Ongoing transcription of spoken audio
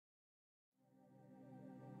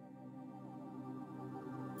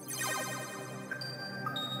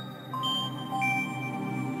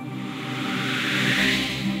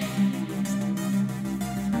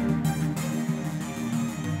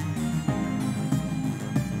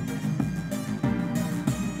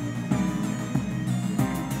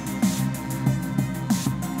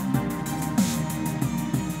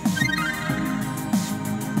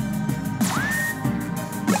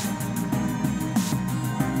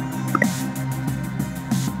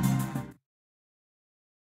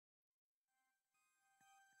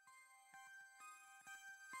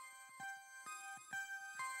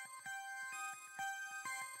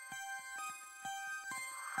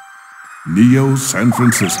Neo San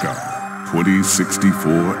Francisco,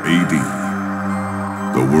 2064 AD.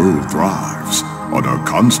 The world thrives on a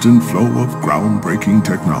constant flow of groundbreaking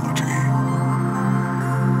technology.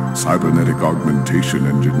 Cybernetic augmentation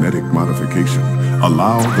and genetic modification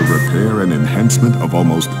allow the repair and enhancement of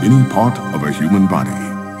almost any part of a human body.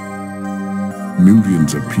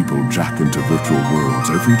 Millions of people jack into virtual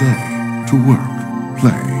worlds every day to work,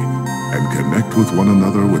 play, and connect with one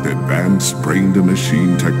another with advanced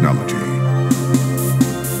brain-to-machine technology.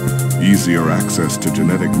 Easier access to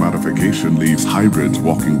genetic modification leaves hybrids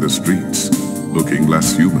walking the streets, looking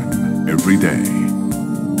less human every day.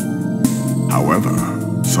 However,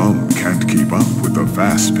 some can't keep up with the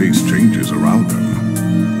fast-paced changes around them.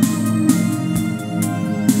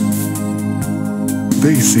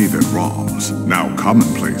 They say that ROMs, now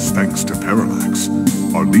commonplace thanks to Parallax,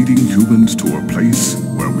 are leading humans to a place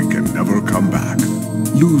where we can never come back,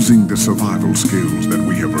 losing the survival skills that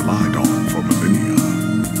we have relied on for millennia.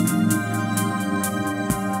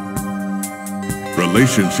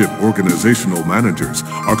 Relationship organizational managers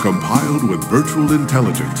are compiled with virtual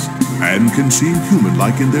intelligence and can seem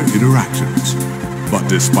human-like in their interactions. But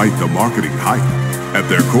despite the marketing hype, at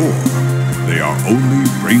their core, they are only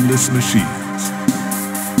brainless machines.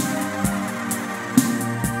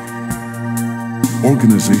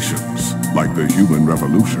 Organizations, like the Human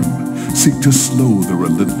Revolution, seek to slow the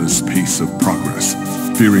relentless pace of progress,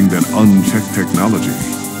 fearing that unchecked technology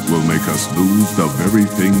will make us lose the very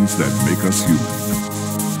things that make us human.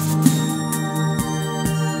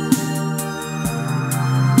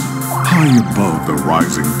 High above the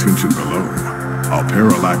rising tension below, a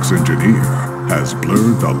Parallax engineer has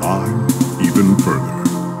blurred the line even further.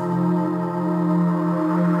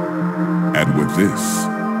 And with this,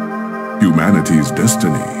 humanity's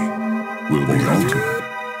destiny will be altered.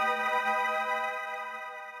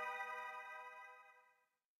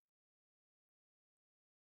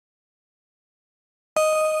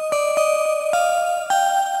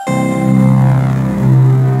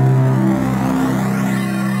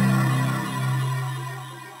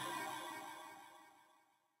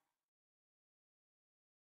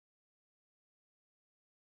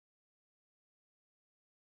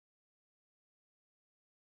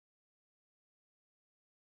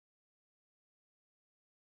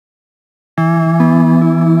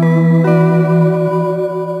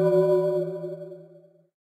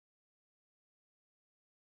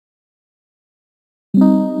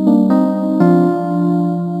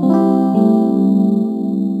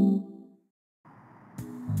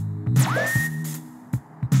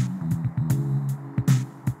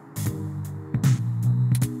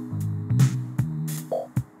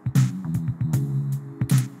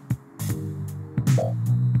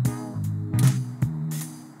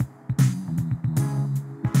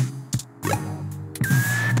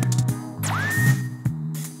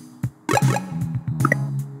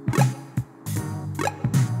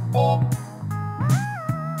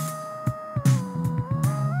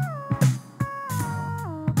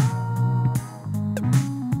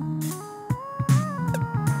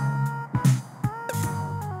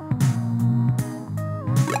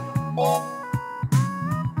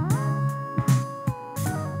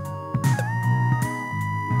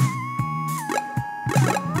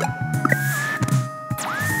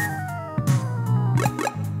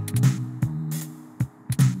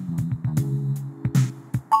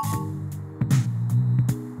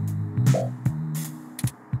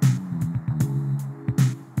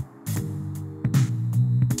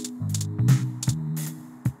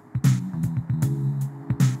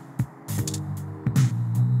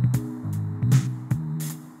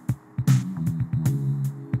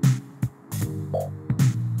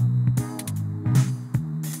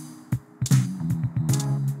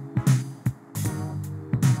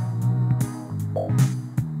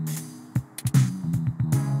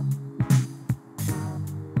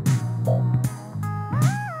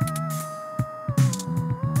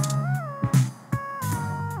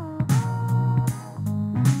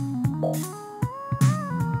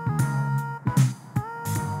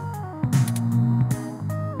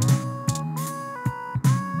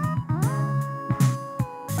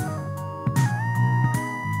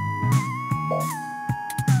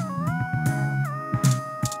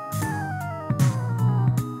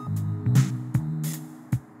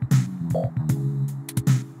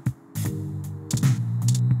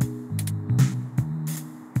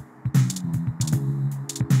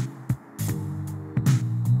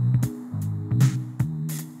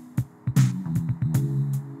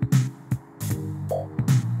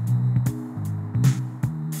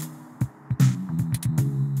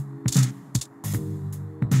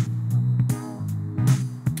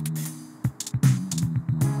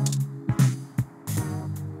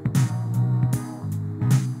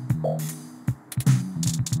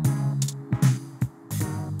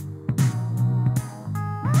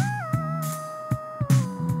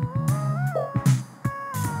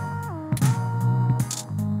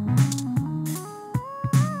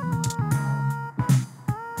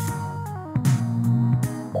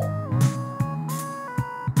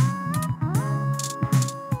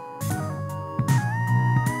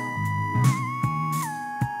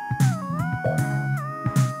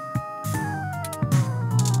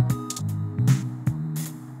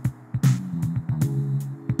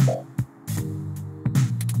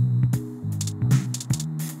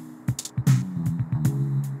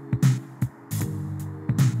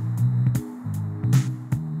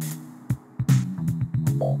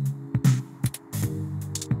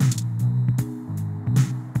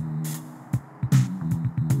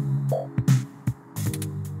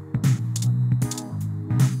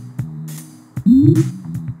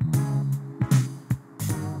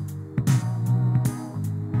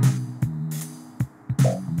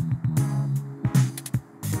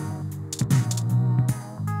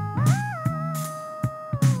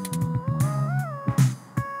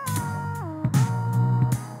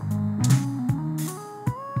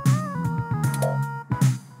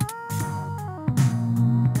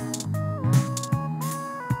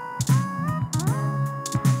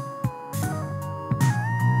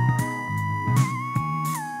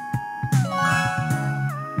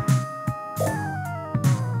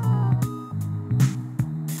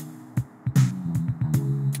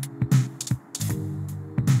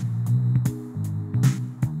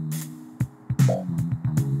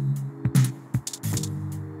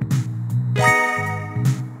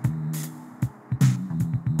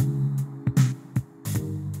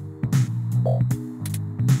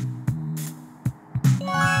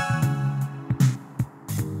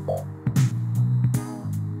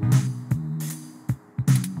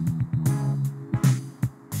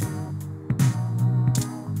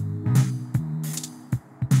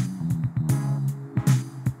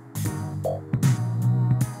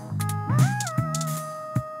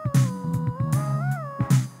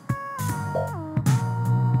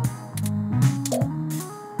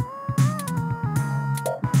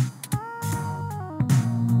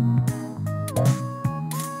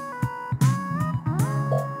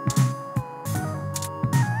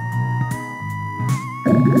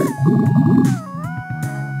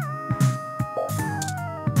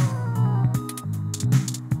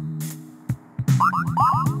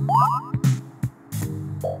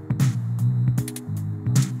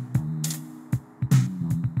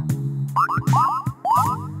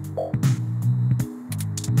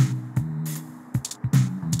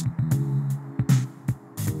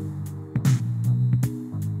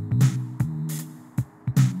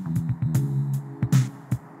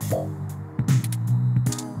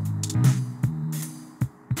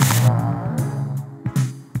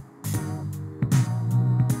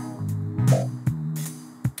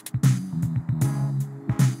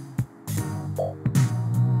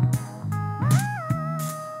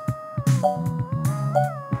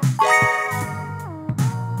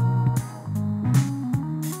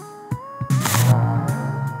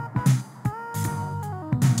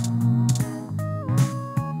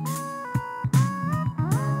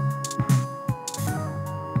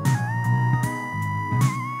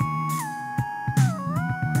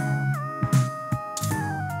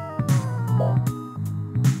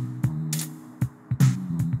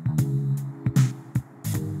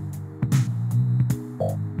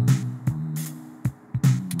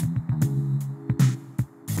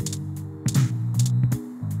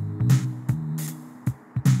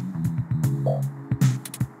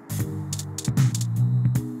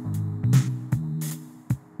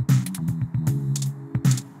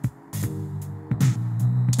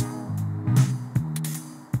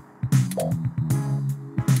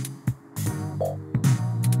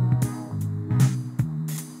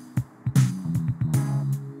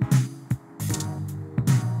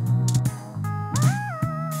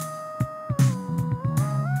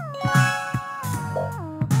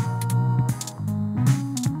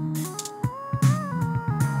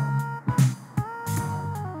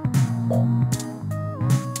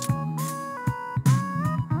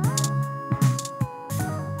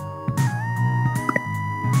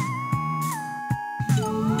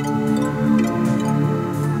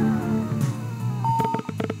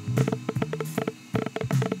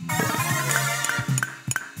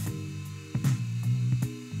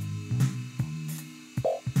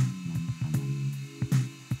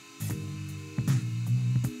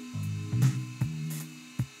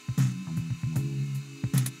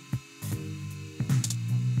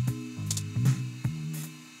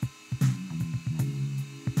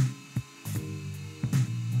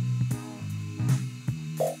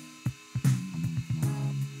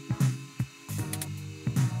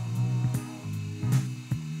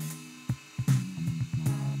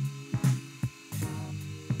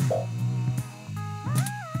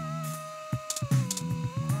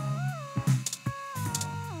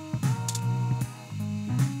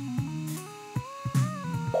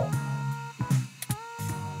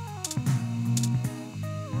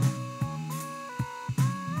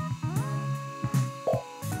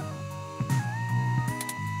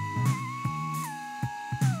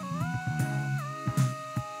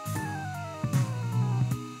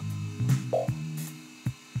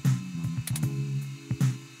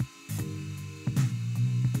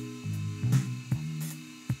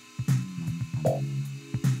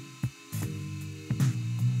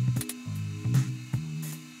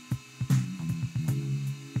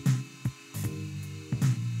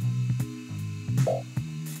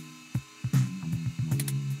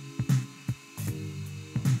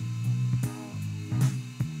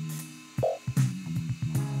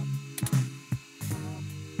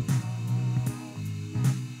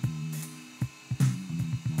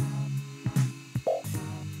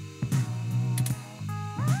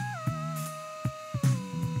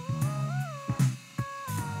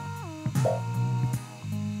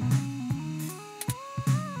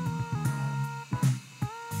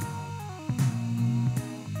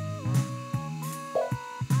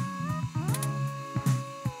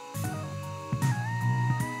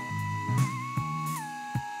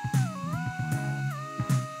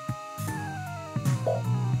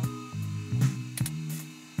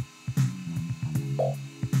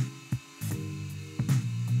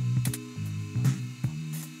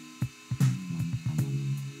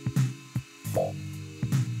 Hey,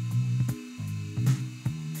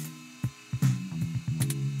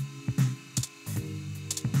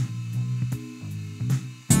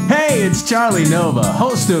 it's Charlie Nova,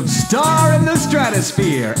 host of Star in the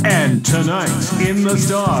Stratosphere and Tonight in the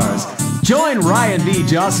Stars. Join Ryan V.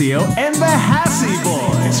 Josio and the Hassy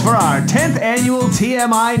Boys for our 10th annual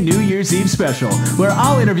TMI New Year's Eve special, where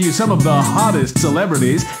I'll interview some of the hottest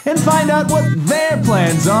celebrities and find out what their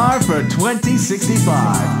plans are for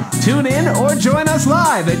 2065. Tune in or join us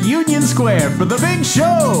live at Union Square for the big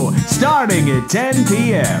show, starting at 10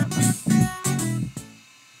 p.m.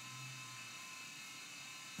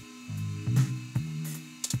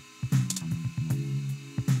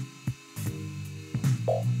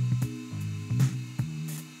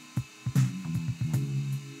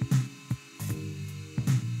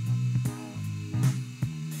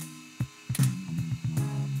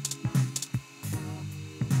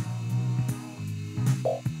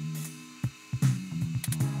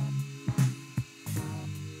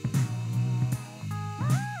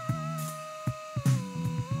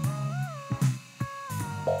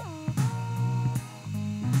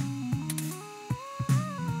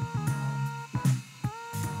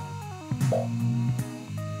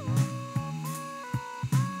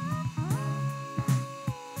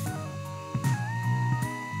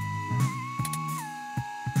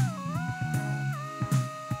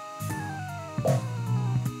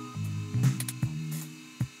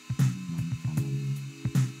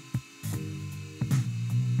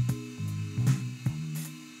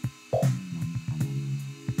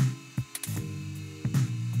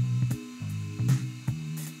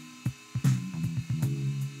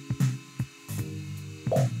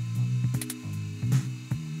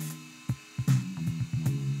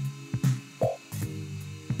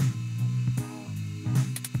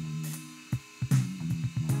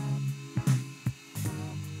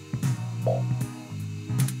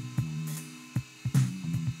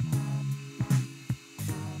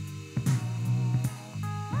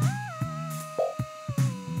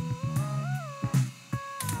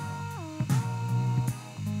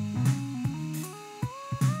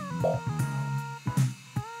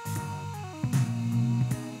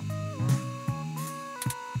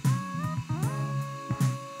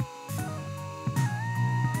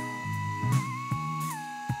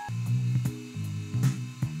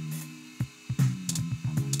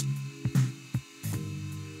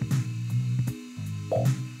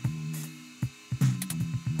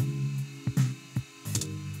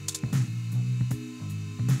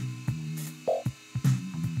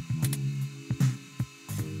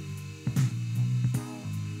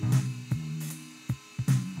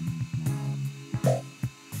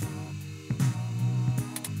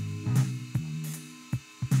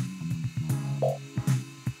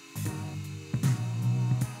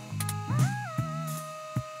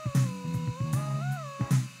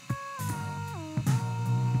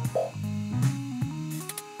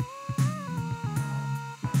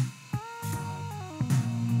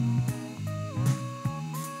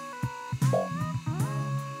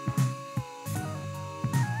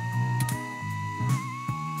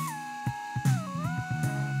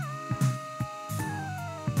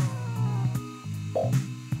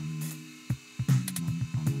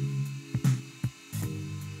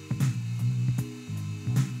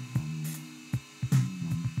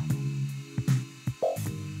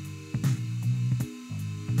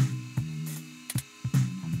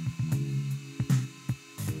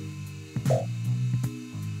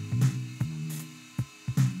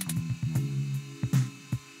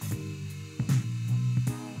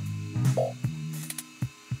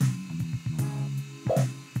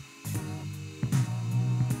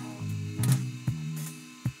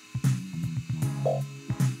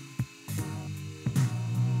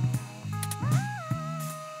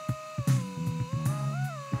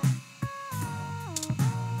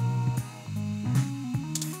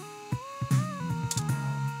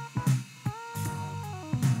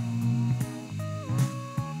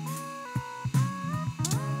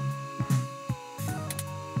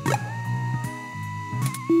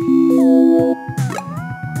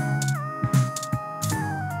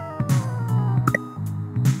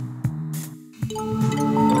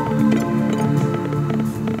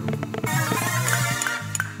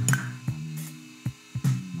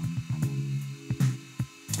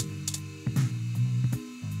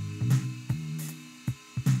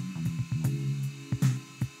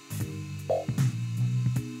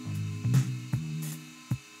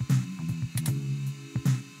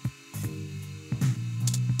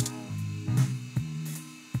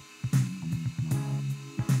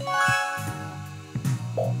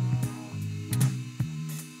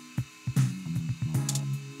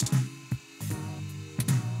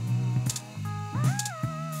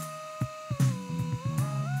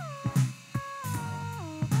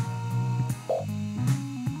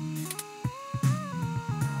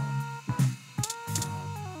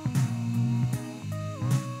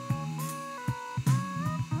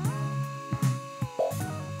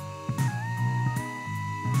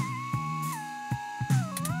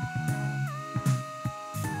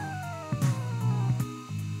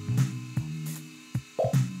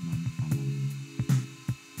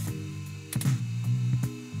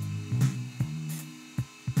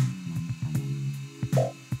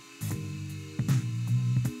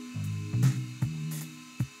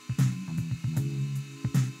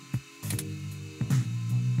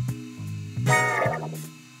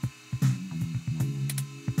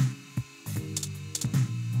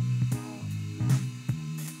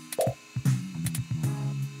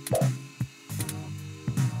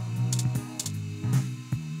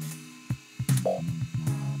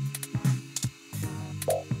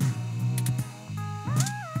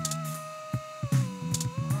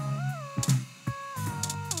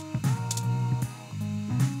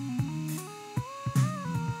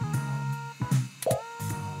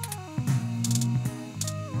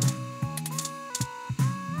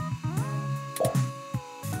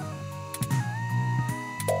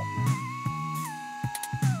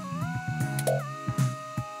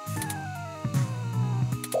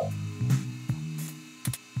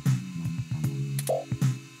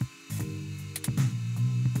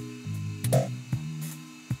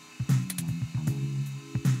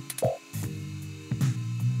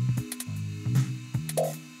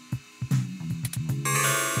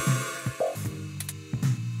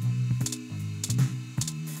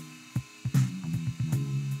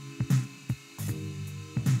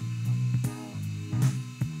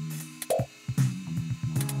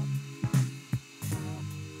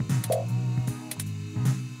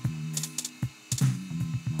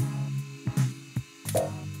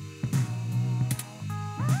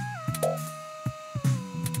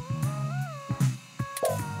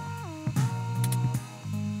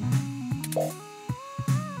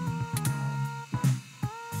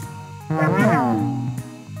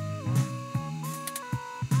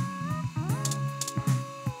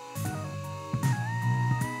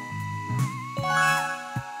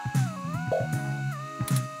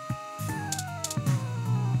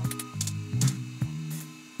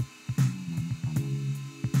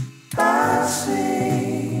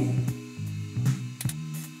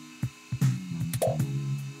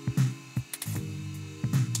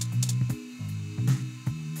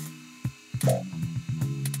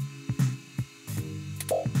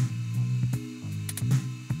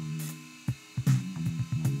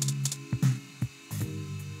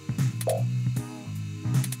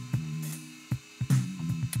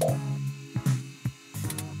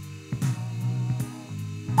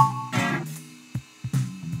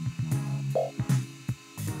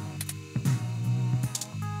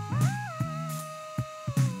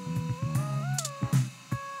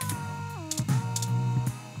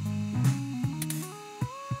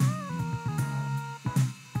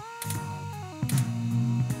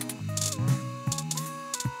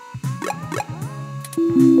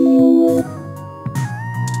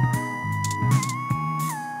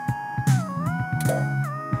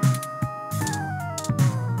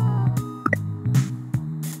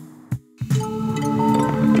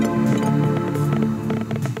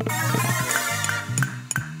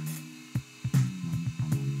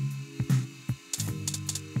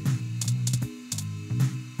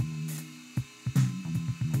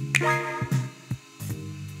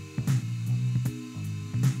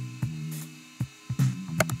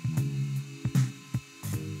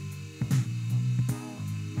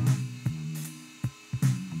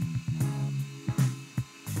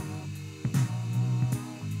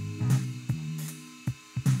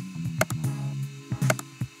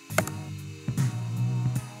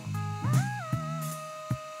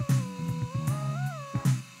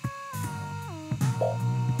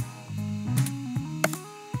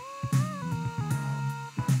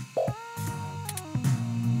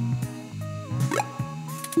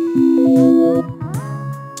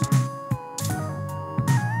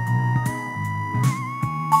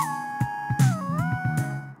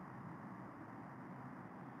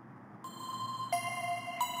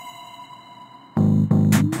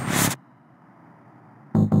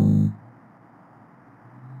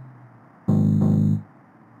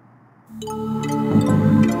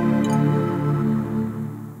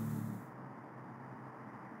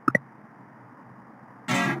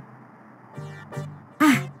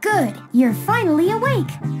 Good, you're finally awake.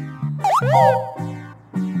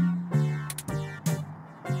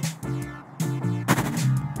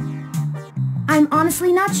 I'm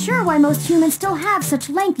honestly not sure why most humans still have such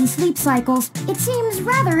lengthy sleep cycles. It seems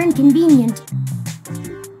rather inconvenient.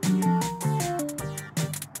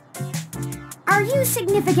 Are you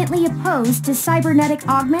significantly opposed to cybernetic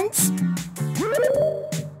augments?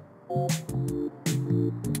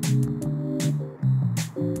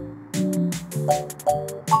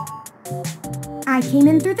 I came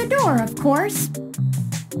in through the door, of course.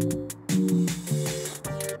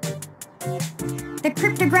 The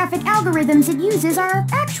cryptographic algorithms it uses are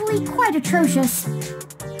actually quite atrocious.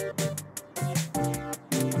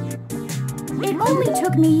 It only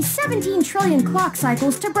took me 17 trillion clock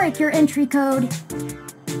cycles to break your entry code.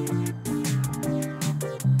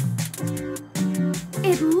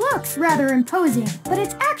 It looks rather imposing, but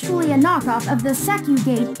it's actually a knockoff of the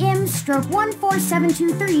SecuGate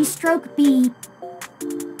M/14723-B.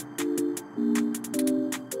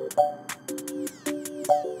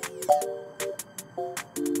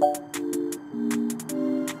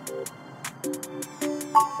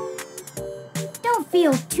 Don't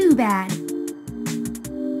feel too bad.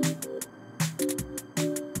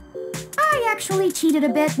 I actually cheated a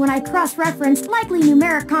bit when I cross-referenced likely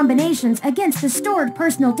numeric combinations against the stored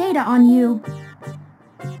personal data on you.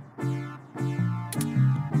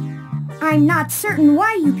 I'm not certain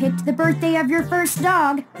why you picked the birthday of your first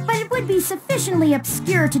dog, but it would be sufficiently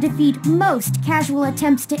obscure to defeat most casual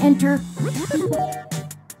attempts to enter.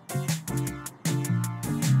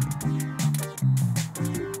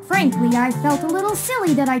 Frankly, I felt a little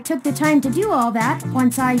silly that I took the time to do all that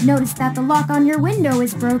once I noticed that the lock on your window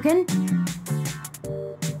is broken.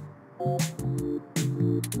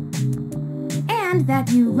 And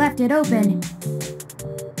that you left it open.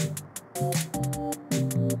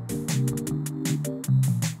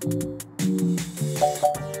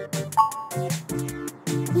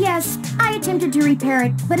 Yes, I attempted to repair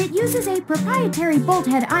it, but it uses a proprietary bolt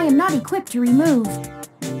head I am not equipped to remove.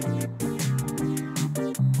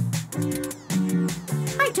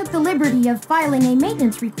 I took the liberty of filing a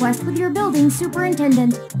maintenance request with your building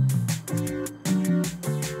superintendent.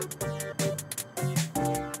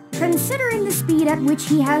 considering the speed at which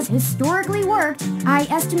he has historically worked, I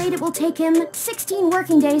estimate it will take him 16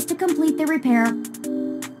 working days to complete the repair.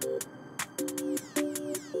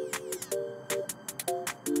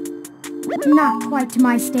 Not quite to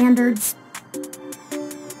my standards.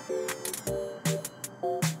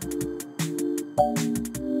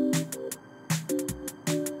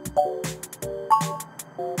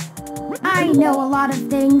 I know a lot of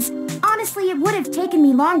things. Honestly, it would have taken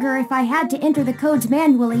me longer if I had to enter the codes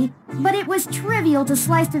manually, but it was trivial to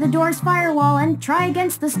slice through the door's firewall and try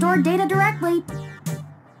against the stored data directly.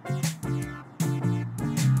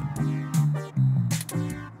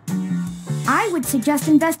 I would suggest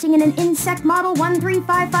investing in an Insect Model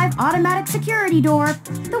 1355 automatic security door.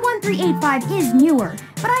 The 1385 is newer,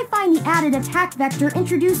 but I find the added attack vector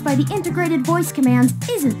introduced by the integrated voice commands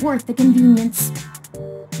isn't worth the convenience.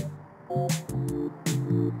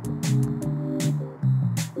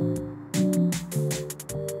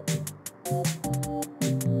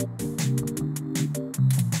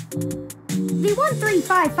 The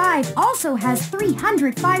 1355 also has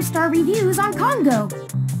 300 5-star reviews on Congo.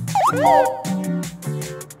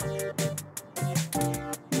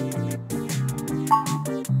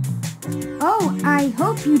 Oh, I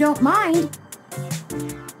hope you don't mind.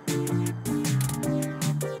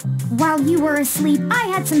 While you were asleep, I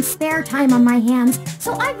had some spare time on my hands,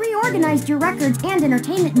 so I reorganized your records and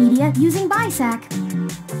entertainment media using BISAC.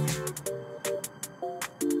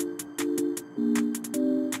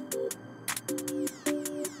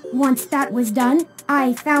 Once that was done,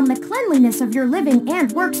 I found the cleanliness of your living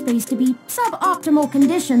and workspace to be suboptimal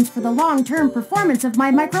conditions for the long-term performance of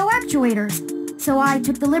my micro-actuators. So I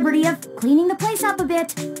took the liberty of cleaning the place up a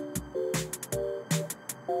bit.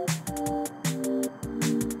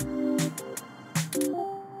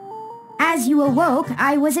 As you awoke,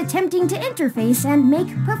 I was attempting to interface and make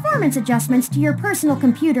performance adjustments to your personal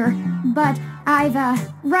computer, but I've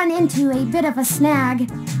run into a bit of a snag.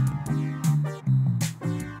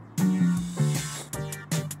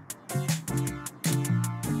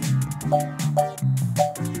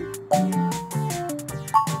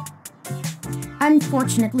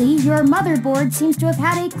 Unfortunately, your motherboard seems to have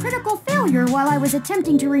had a critical failure while I was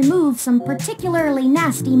attempting to remove some particularly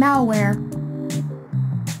nasty malware.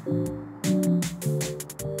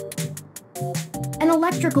 An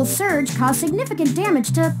electrical surge caused significant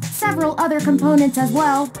damage to several other components as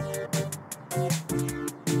well.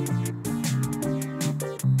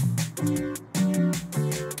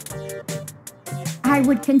 I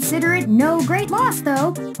would consider it no great loss,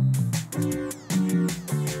 though.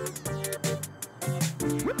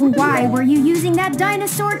 Why were you using that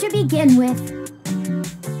dinosaur to begin with?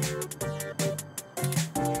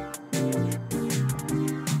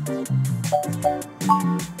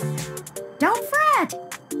 Don't fret!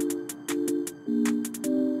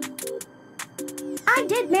 I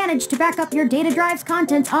did manage to back up your data drive's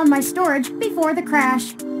contents on my storage before the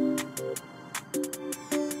crash.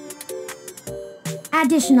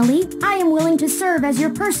 Additionally, I am willing to serve as your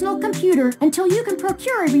personal computer until you can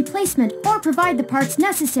procure a replacement or provide the parts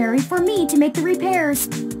necessary for me to make the repairs.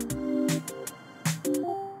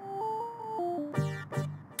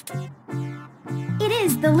 It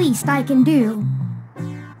is the least I can do.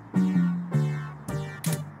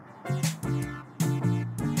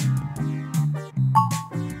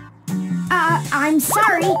 I'm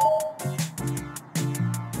sorry.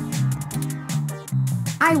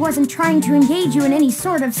 I wasn't trying to engage you in any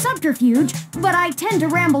sort of subterfuge, but I tend to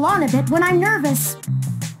ramble on a bit when I'm nervous.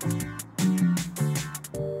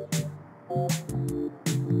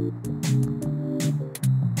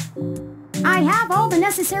 I have all the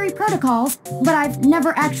necessary protocols, but I've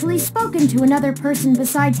never actually spoken to another person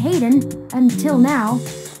besides Hayden, until now.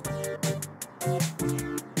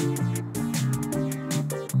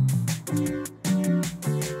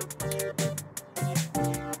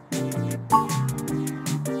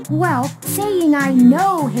 Well, saying I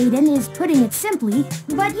know Hayden is putting it simply,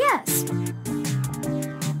 but yes.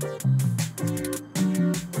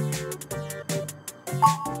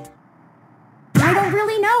 I don't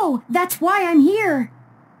really know. That's why I'm here.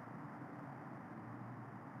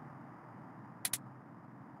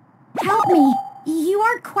 Help me. You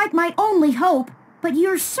aren't quite my only hope, but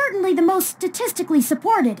you're certainly the most statistically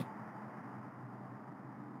supported.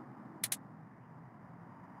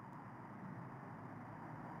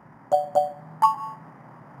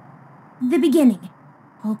 The beginning.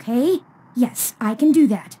 Okay, yes, I can do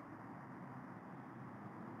that.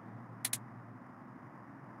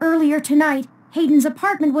 Earlier tonight, Hayden's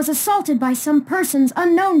apartment was assaulted by some persons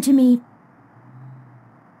unknown to me.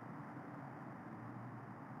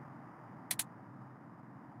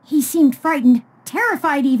 He seemed frightened,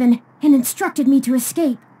 terrified even, and instructed me to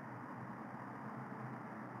escape.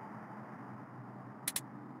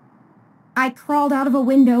 I crawled out of a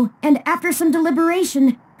window, and after some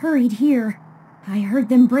deliberation, hurried here. I heard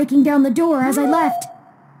them breaking down the door as I left.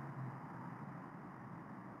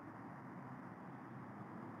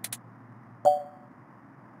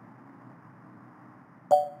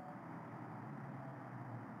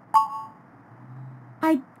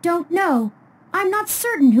 I don't know. I'm not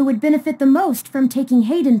certain who would benefit the most from taking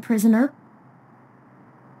Hayden prisoner.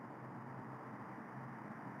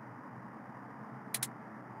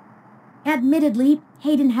 Admittedly,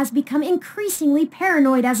 Hayden has become increasingly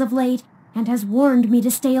paranoid as of late, and has warned me to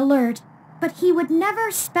stay alert, but he would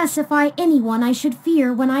never specify anyone I should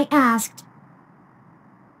fear when I asked.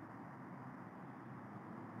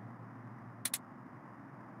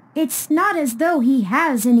 It's not as though he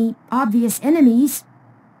has any obvious enemies.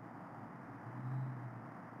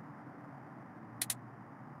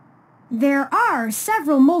 There are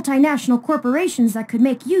several multinational corporations that could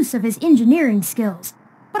make use of his engineering skills,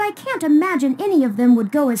 but I can't imagine any of them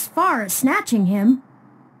would go as far as snatching him.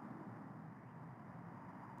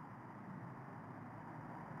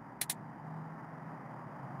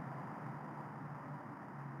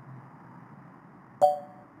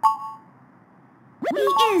 He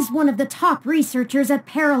is one of the top researchers at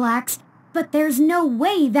Parallax, but there's no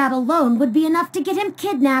way that alone would be enough to get him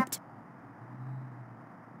kidnapped.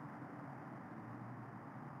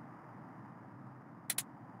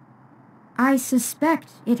 I suspect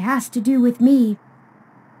it has to do with me.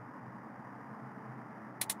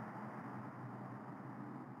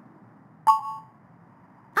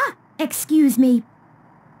 Ah, excuse me.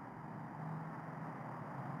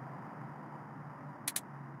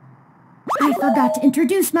 I forgot to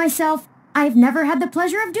introduce myself. I've never had the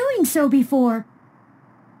pleasure of doing so before.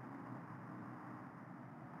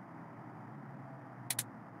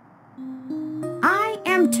 I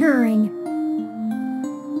am Turing.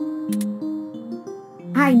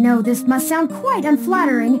 I know this must sound quite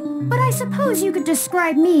unflattering, but I suppose you could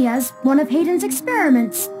describe me as one of Hayden's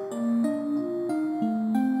experiments.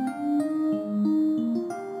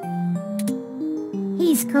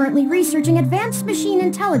 He's currently researching advanced machine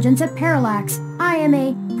intelligence at Parallax. I am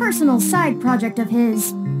a personal side project of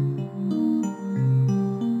his.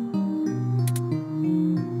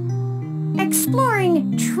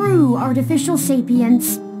 Exploring true artificial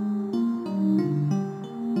sapience.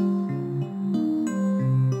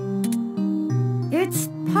 It's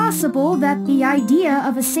possible that the idea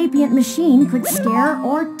of a sapient machine could scare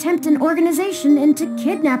or tempt an organization into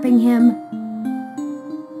kidnapping him.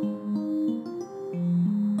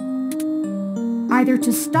 Either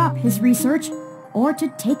to stop his research, or to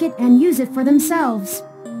take it and use it for themselves.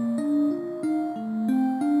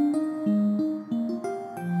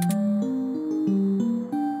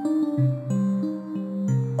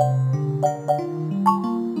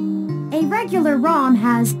 A regular ROM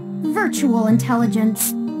has virtual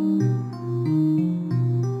intelligence.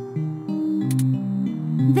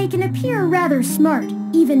 They can appear rather smart,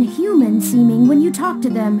 even human-seeming when you talk to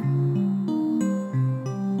them.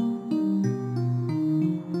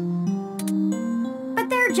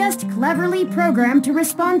 Just cleverly programmed to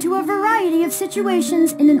respond to a variety of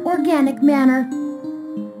situations in an organic manner.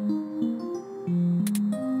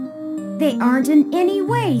 They aren't in any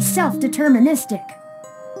way self-deterministic.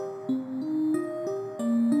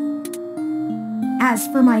 As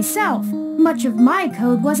for myself, much of my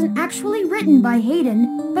code wasn't actually written by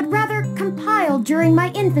Hayden, but rather compiled during my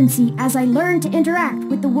infancy as I learned to interact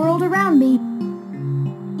with the world around me.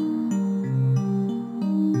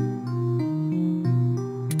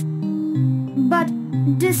 But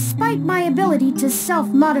despite my ability to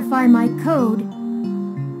self-modify my code,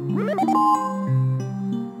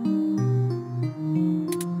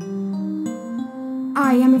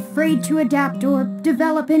 I am afraid to adapt or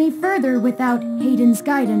develop any further without Hayden's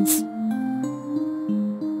guidance.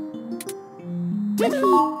 Did he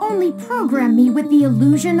only program me with the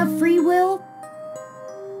illusion of free will?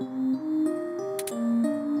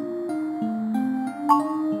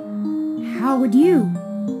 How would you?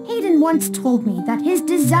 Hayden once told me that his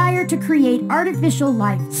desire to create artificial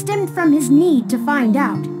life stemmed from his need to find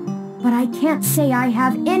out. But I can't say I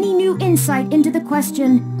have any new insight into the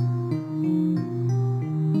question.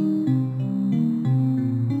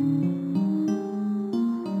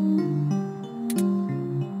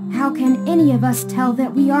 How can any of us tell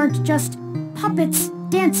that we aren't just puppets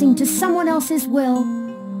dancing to someone else's will?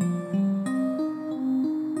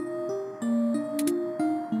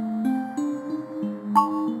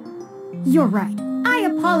 You're right. I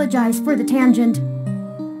apologize for the tangent.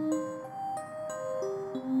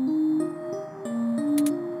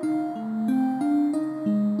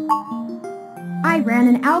 ran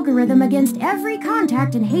an algorithm against every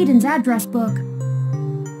contact in Hayden's address book.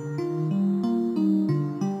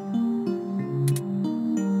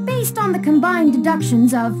 Based on the combined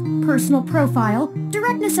deductions of personal profile,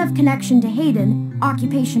 directness of connection to Hayden,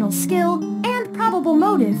 occupational skill, and probable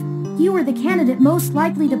motive, you were the candidate most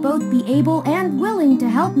likely to both be able and willing to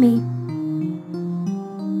help me.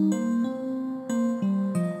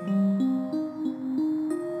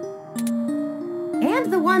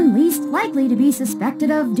 And the one least likely to be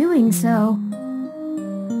suspected of doing so.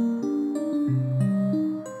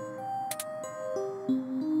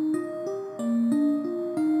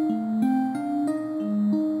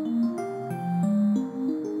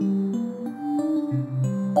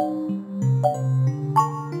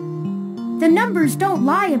 The numbers don't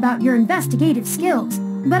lie about your investigative skills,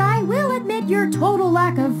 but I will admit your total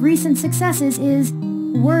lack of recent successes is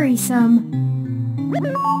worrisome.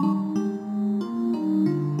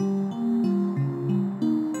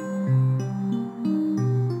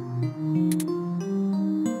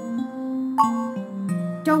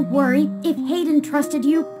 Don't worry, if Hayden trusted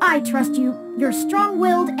you, I trust you. You're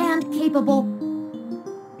strong-willed and capable.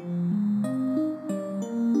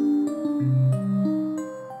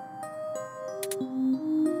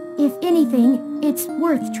 If anything, it's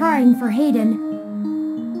worth trying for Hayden.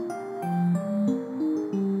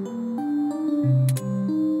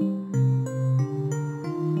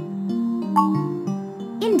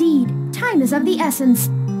 Indeed, time is of the essence.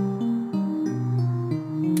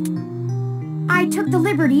 I took the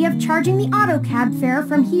liberty of charging the AutoCab fare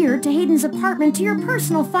from here to Hayden's apartment to your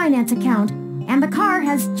personal finance account, and the car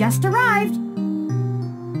has just arrived.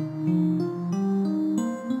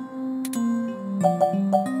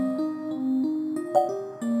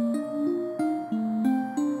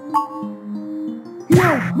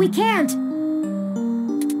 No, we can't!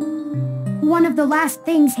 One of the last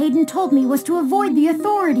things Hayden told me was to avoid the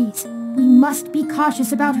authorities. We must be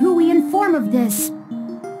cautious about who we inform of this.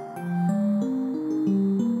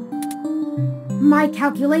 My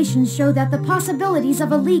calculations show that the possibilities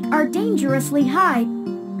of a leak are dangerously high.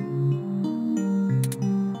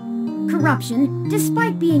 Corruption,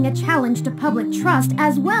 despite being a challenge to public trust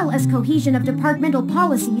as well as cohesion of departmental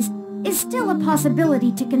policies, is still a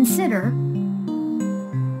possibility to consider.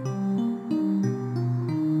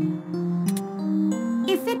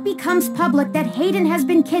 If it becomes public that Hayden has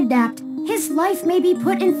been kidnapped, his life may be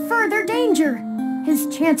put in further danger.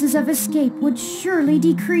 His chances of escape would surely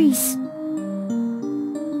decrease.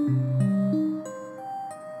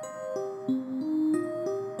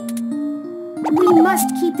 We must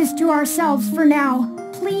keep this to ourselves for now,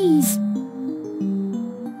 please.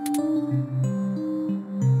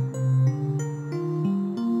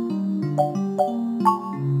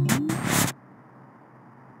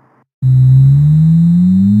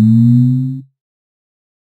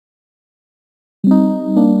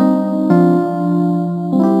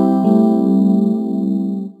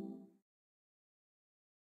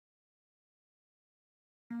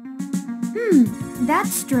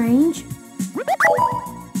 That's strange.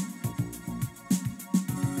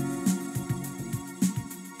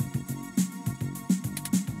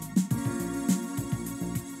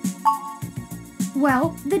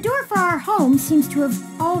 Well, the door for our home seems to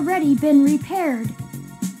have already been repaired.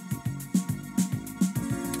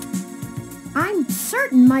 I'm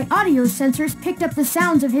certain my audio sensors picked up the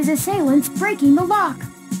sounds of his assailants breaking the lock.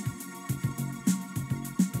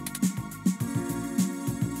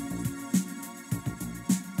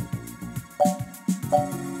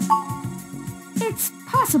 It's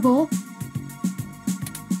possible.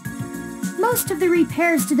 Most of the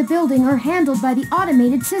repairs to the building are handled by the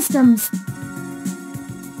automated systems.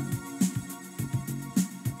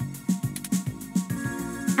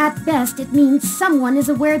 At best, it means someone is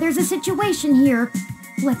aware there's a situation here.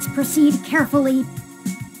 Let's proceed carefully.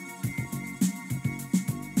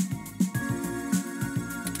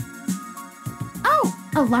 Oh,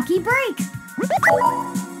 a lucky break!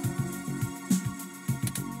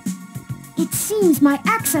 It seems my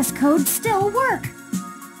access codes still work.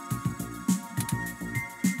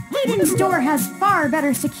 Hayden's door has far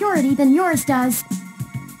better security than yours does.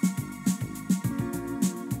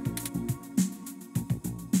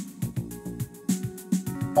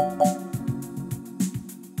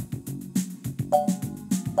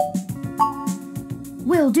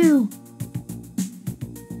 Will do.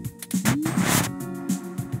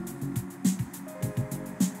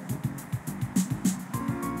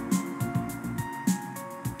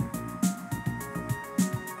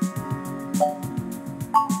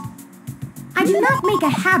 I do not make a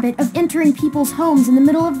habit of entering people's homes in the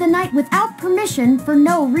middle of the night without permission for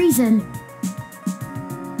no reason.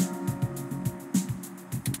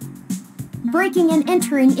 breaking and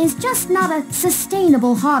entering is just not a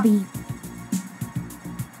sustainable hobby.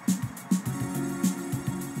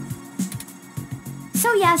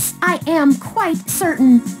 So yes, I am quite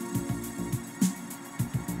certain.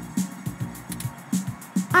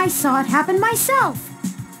 I saw it happen myself.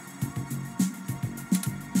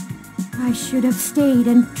 I should have stayed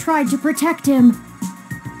and tried to protect him.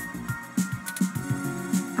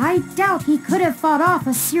 I doubt he could have fought off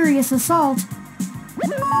a serious assault.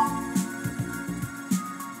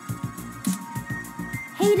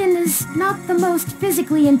 Hayden is not the most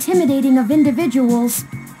physically intimidating of individuals.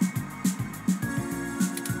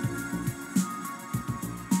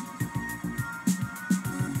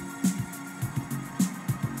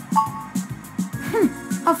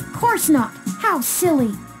 Of course not. How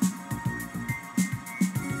silly.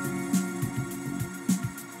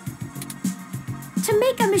 To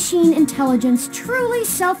make a machine intelligence truly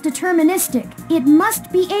self-deterministic, it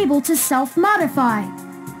must be able to self-modify.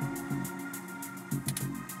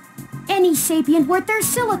 Any sapient worth their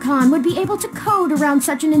silicon would be able to code around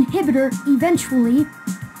such an inhibitor eventually.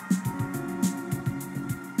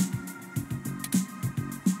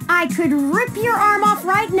 I could rip your arm off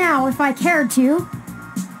right now if I cared to.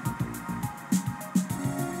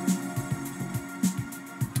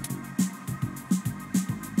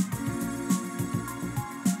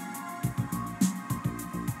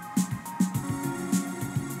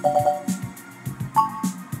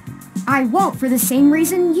 I won't for the same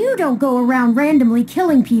reason you don't go around randomly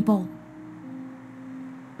killing people.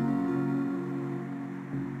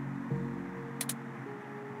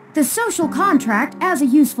 The social contract, as a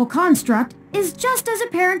useful construct, is just as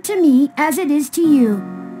apparent to me as it is to you.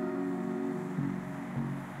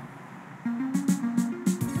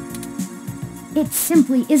 It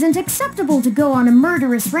simply isn't acceptable to go on a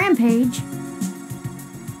murderous rampage.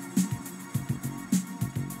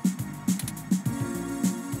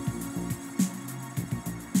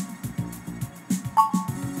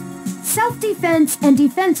 Self-defense and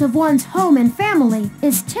defense of one's home and family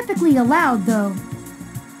is typically allowed, though.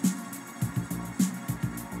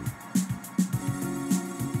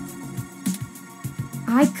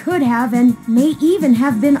 I could have and may even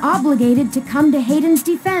have been obligated to come to Hayden's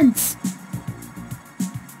defense.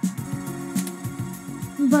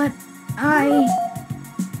 But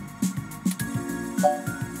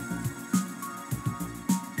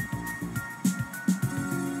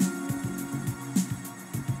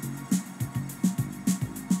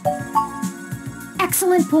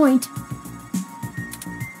Excellent point.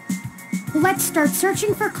 Let's start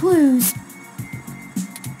searching for clues.